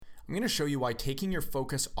I'm going to show you why taking your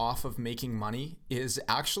focus off of making money is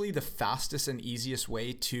actually the fastest and easiest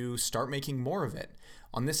way to start making more of it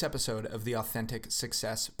on this episode of the Authentic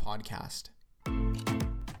Success Podcast.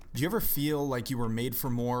 Do you ever feel like you were made for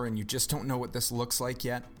more and you just don't know what this looks like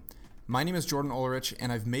yet? My name is Jordan Ulrich, and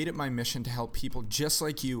I've made it my mission to help people just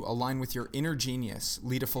like you align with your inner genius,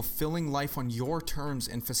 lead a fulfilling life on your terms,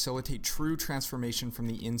 and facilitate true transformation from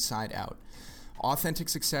the inside out. Authentic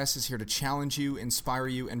Success is here to challenge you, inspire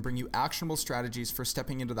you, and bring you actionable strategies for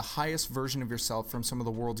stepping into the highest version of yourself from some of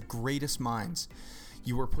the world's greatest minds.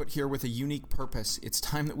 You were put here with a unique purpose. It's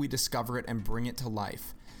time that we discover it and bring it to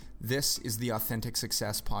life. This is the Authentic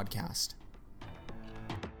Success Podcast.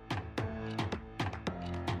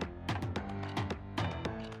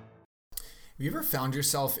 Have you ever found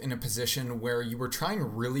yourself in a position where you were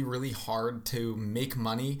trying really, really hard to make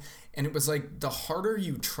money, and it was like the harder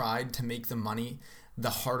you tried to make the money,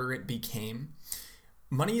 the harder it became?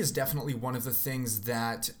 Money is definitely one of the things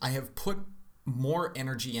that I have put more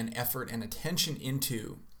energy and effort and attention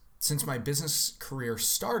into since my business career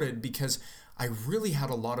started, because I really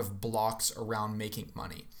had a lot of blocks around making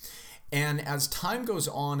money. And as time goes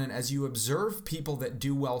on and as you observe people that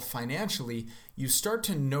do well financially, you start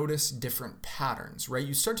to notice different patterns, right?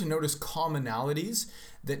 You start to notice commonalities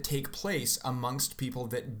that take place amongst people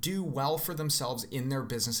that do well for themselves in their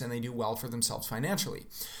business and they do well for themselves financially.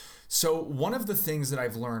 So one of the things that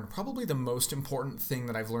I've learned, probably the most important thing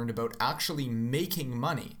that I've learned about actually making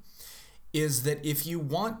money, is that if you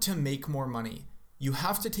want to make more money, you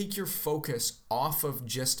have to take your focus off of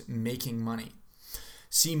just making money.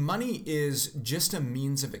 See, money is just a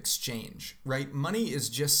means of exchange, right? Money is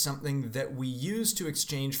just something that we use to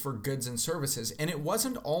exchange for goods and services. And it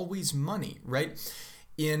wasn't always money, right?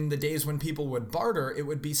 In the days when people would barter, it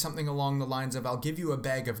would be something along the lines of, I'll give you a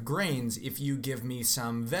bag of grains if you give me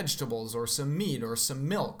some vegetables or some meat or some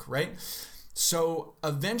milk, right? So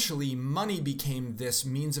eventually money became this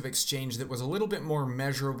means of exchange that was a little bit more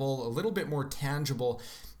measurable, a little bit more tangible,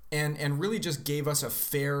 and really just gave us a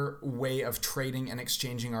fair way of trading and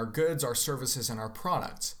exchanging our goods, our services, and our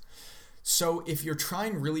products. So if you're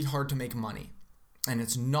trying really hard to make money and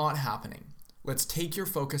it's not happening, let's take your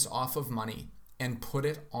focus off of money and put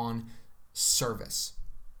it on service,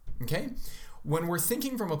 okay? When we're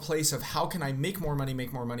thinking from a place of how can I make more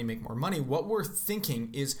money, what we're thinking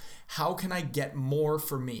is how can I get more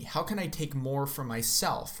for me? How can I take more for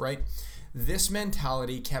myself, right? This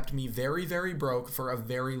mentality kept me very, very broke for a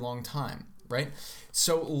very long time, right?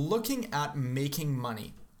 So looking at making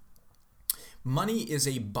money, money is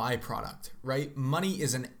a byproduct, right? Money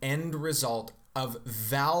is an end result of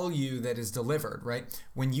value that is delivered, right?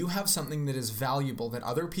 When you have something that is valuable that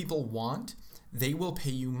other people want, they will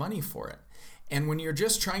pay you money for it. And when you're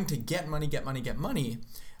just trying to get money,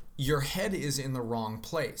 your head is in the wrong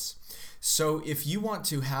place. So if you want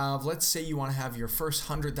to have, let's say you want to have your first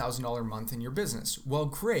 $100,000 month in your business, well,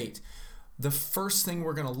 great. The first thing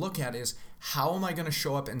we're going to look at is how am I going to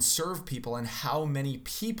show up and serve people, and how many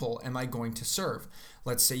people am I going to serve?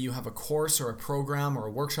 Let's say you have a course or a program or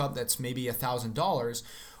a workshop that's maybe $1,000.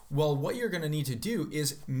 Well, what you're going to need to do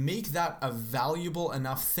is make that a valuable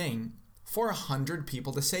enough thing for 100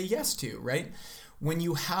 people to say yes to, right? When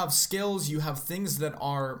you have skills, you have things that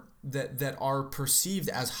are perceived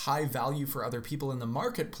as high value for other people in the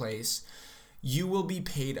marketplace, you will be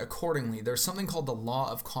paid accordingly. There's something called the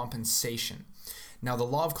law of compensation. Now, the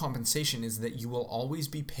law of compensation is that you will always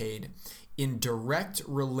be paid in direct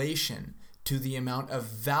relation to the amount of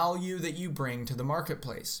value that you bring to the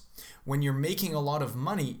marketplace. When you're making a lot of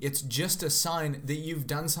money, it's just a sign that you've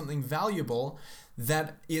done something valuable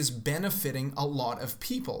that is benefiting a lot of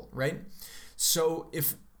people, right? So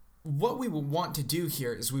what we will want to do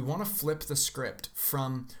here is we want to flip the script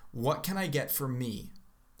from what can I get for me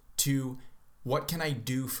to what can I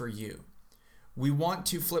do for you. We want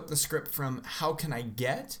to flip the script from how can I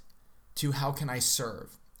get to how can I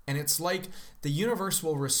serve. And it's like the universe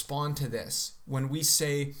will respond to this. When we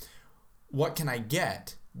say, what can I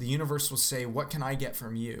get? The universe will say, what can I get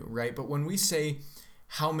from you, right? But when we say,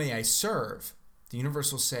 how may I serve? The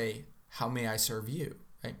universe will say, how may I serve you,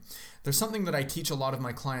 right? There's something that I teach a lot of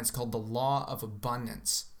my clients called the law of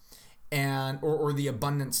abundance, or the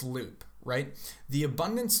abundance loop, right? The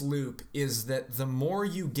abundance loop is that the more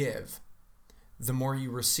you give, the more you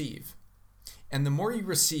receive. And the more you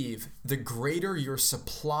receive, the greater your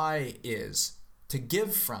supply is to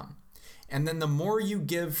give from. And then the more you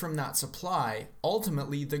give from that supply,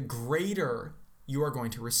 ultimately the greater you are going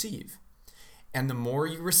to receive. And the more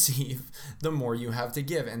you receive, the more you have to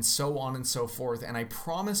give, and so on and so forth. And I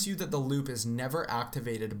promise you that the loop is never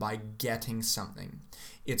activated by getting something.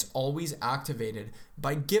 It's always activated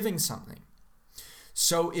by giving something.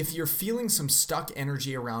 So if you're feeling some stuck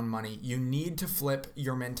energy around money, you need to flip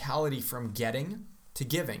your mentality from getting to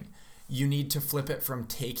giving. You need to flip it from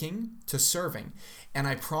taking to serving. And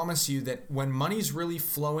I promise you that when money's really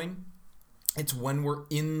flowing, it's when we're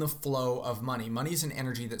in the flow of money. Money is an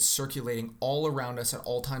energy that's circulating all around us at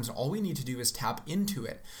all times. And all we need to do is tap into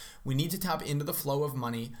it. We need to tap into the flow of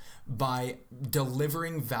money by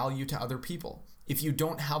delivering value to other people. If you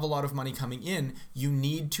don't have a lot of money coming in, you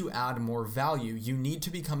need to add more value. You need to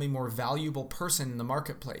become a more valuable person in the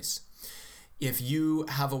marketplace. If you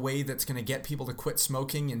have a way that's going to get people to quit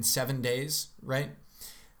smoking in 7 days, right?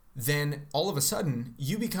 Then all of a sudden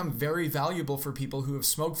you become very valuable for people who have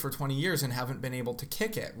smoked for 20 years and haven't been able to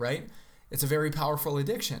kick it, right? It's a very powerful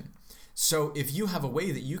addiction. So if you have a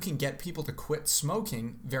way that you can get people to quit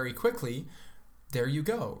smoking very quickly, there you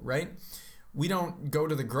go, right? We don't go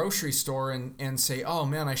to the grocery store and say, oh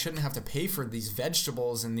man, I shouldn't have to pay for these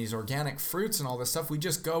vegetables and these organic fruits and all this stuff. We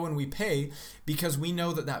just go and we pay because we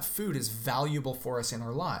know that that food is valuable for us in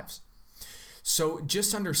our lives. So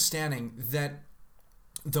just understanding that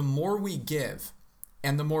the more we give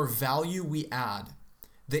and the more value we add,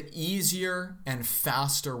 the easier and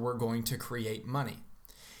faster we're going to create money.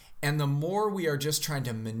 And the more we are just trying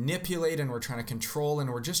to manipulate and we're trying to control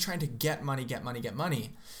and we're just trying to get money,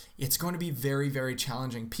 it's going to be very, very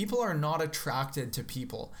challenging. People are not attracted to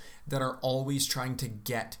people that are always trying to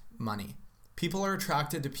get money. People are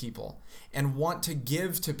attracted to people and want to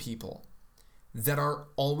give to people that are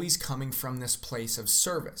always coming from this place of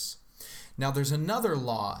service. Now, there's another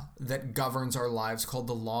law that governs our lives called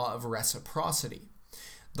the law of reciprocity.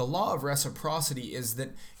 The law of reciprocity is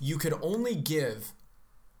that you could only give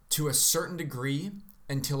to a certain degree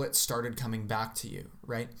until it started coming back to you,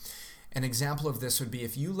 right? An example of this would be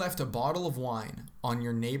if you left a bottle of wine on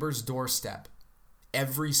your neighbor's doorstep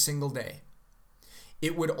every single day,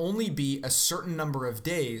 it would only be a certain number of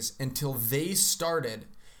days until they started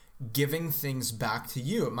giving things back to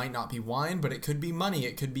you. It might not be wine, but it could be money.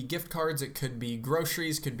 It could be gift cards. It could be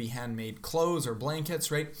groceries, could be handmade clothes or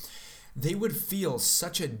blankets, right? They would feel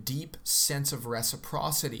such a deep sense of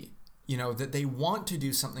reciprocity, that they want to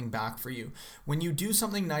do something back for you. When you do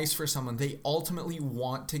something nice for someone, they ultimately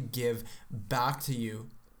want to give back to you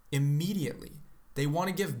immediately. They want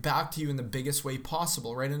to give back to you in the biggest way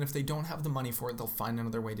possible, right? And if they don't have the money for it, they'll find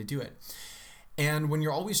another way to do it. And when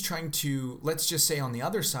you're always trying to, let's just say on the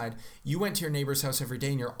other side, you went to your neighbor's house every day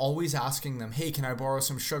and you're always asking them, hey, can I borrow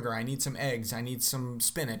some sugar? I need some eggs. I need some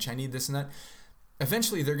spinach. I need this and that.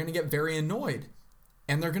 Eventually, they're going to get very annoyed.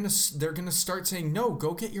 And they're gonna start saying, no,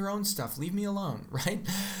 go get your own stuff. Leave me alone, right?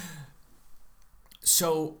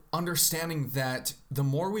 So understanding that the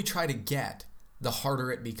more we try to get, the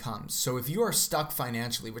harder it becomes. So if you are stuck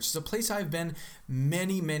financially, which is a place I've been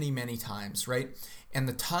many, many, many times, right? And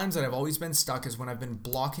the times that I've always been stuck is when I've been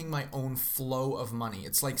blocking my own flow of money.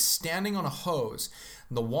 It's like standing on a hose.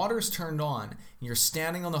 The water's turned on, and you're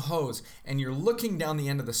standing on the hose, and you're looking down the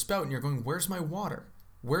end of the spout, and you're going, where's my water?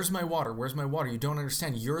 Where's my water? Where's my water? You don't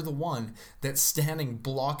understand. You're the one that's standing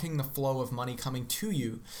blocking the flow of money coming to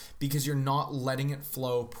you because you're not letting it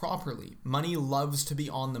flow properly. Money loves to be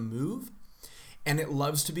on the move, and it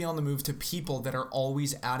loves to be on the move to people that are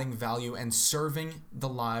always adding value and serving the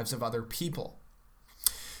lives of other people.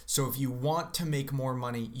 So if you want to make more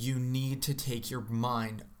money, you need to take your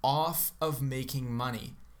mind off of making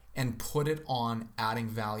money and put it on adding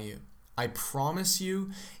value. I promise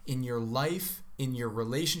you, in your life, in your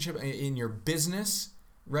relationship, in your business,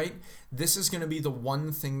 right? This is going to be the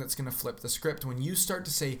one thing that's going to flip the script. When you start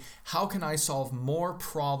to say, how can I solve more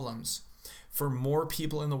problems for more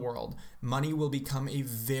people in the world? Money will become a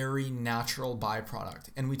very natural byproduct.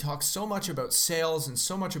 And we talk so much about sales and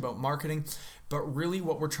so much about marketing, but really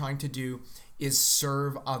what we're trying to do is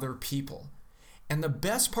serve other people. And the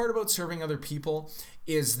best part about serving other people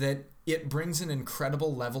is that it brings an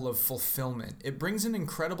incredible level of fulfillment. It brings an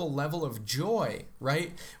incredible level of joy,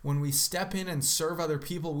 right? When we step in and serve other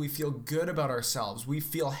people, we feel good about ourselves. We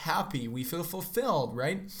feel happy. We feel fulfilled,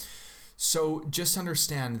 right? So just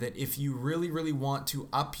understand that if you really, really want to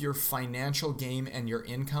up your financial game and your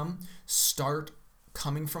income, start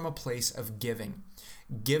coming from a place of giving.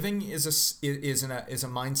 Giving is a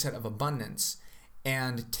mindset of abundance,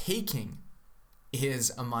 and taking is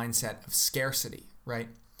a mindset of scarcity, right?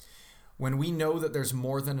 When we know that there's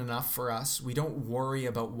more than enough for us, we don't worry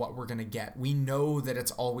about what we're going to get. We know that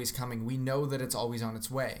it's always coming. We know that it's always on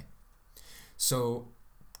its way. So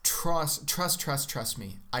trust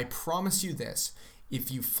me. I promise you this.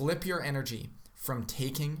 If you flip your energy from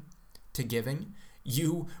taking to giving,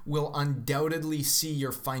 you will undoubtedly see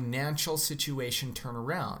your financial situation turn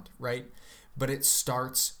around, right? But it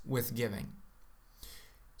starts with giving.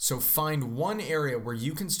 So find one area where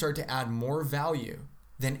you can start to add more value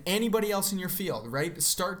than anybody else in your field, right?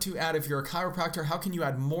 Start to add, if you're a chiropractor, how can you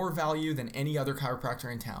add more value than any other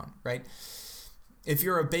chiropractor in town, right? If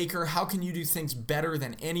you're a baker, how can you do things better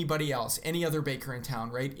than anybody else, any other baker in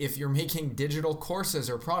town, right? If you're making digital courses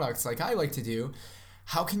or products like I like to do,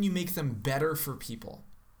 how can you make them better for people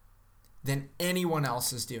than anyone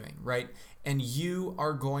else is doing, right? And you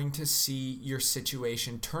are going to see your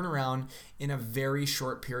situation turn around in a very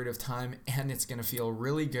short period of time, and it's going to feel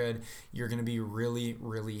really good. You're going to be really,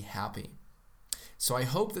 really happy. So I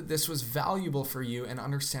hope that this was valuable for you, and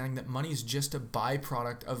understanding that money is just a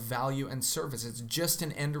byproduct of value and service. It's just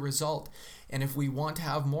an end result. And if we want to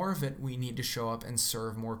have more of it, we need to show up and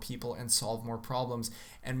serve more people and solve more problems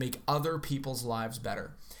and make other people's lives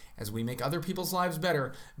better. As we make other people's lives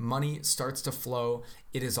better, money starts to flow.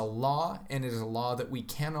 It is a law, and it is a law that we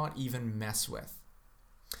cannot even mess with.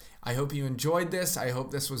 I hope you enjoyed this. I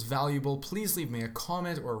hope this was valuable. Please leave me a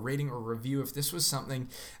comment or a rating or review if this was something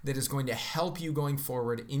that is going to help you going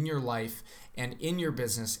forward in your life and in your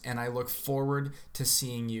business. And I look forward to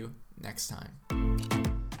seeing you next time.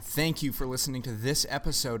 Thank you for listening to this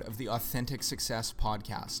episode of the Authentic Success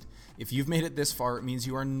Podcast. If you've made it this far, it means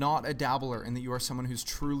you are not a dabbler and that you are someone who's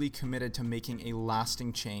truly committed to making a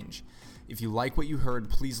lasting change. If you like what you heard,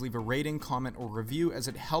 please leave a rating, comment, or review, as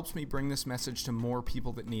it helps me bring this message to more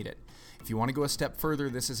people that need it. If you want to go a step further,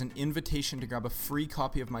 this is an invitation to grab a free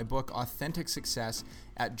copy of my book, Authentic Success,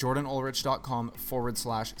 at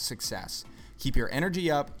jordanulrich.com/success. Keep your energy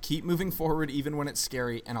up, keep moving forward even when it's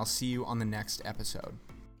scary, and I'll see you on the next episode.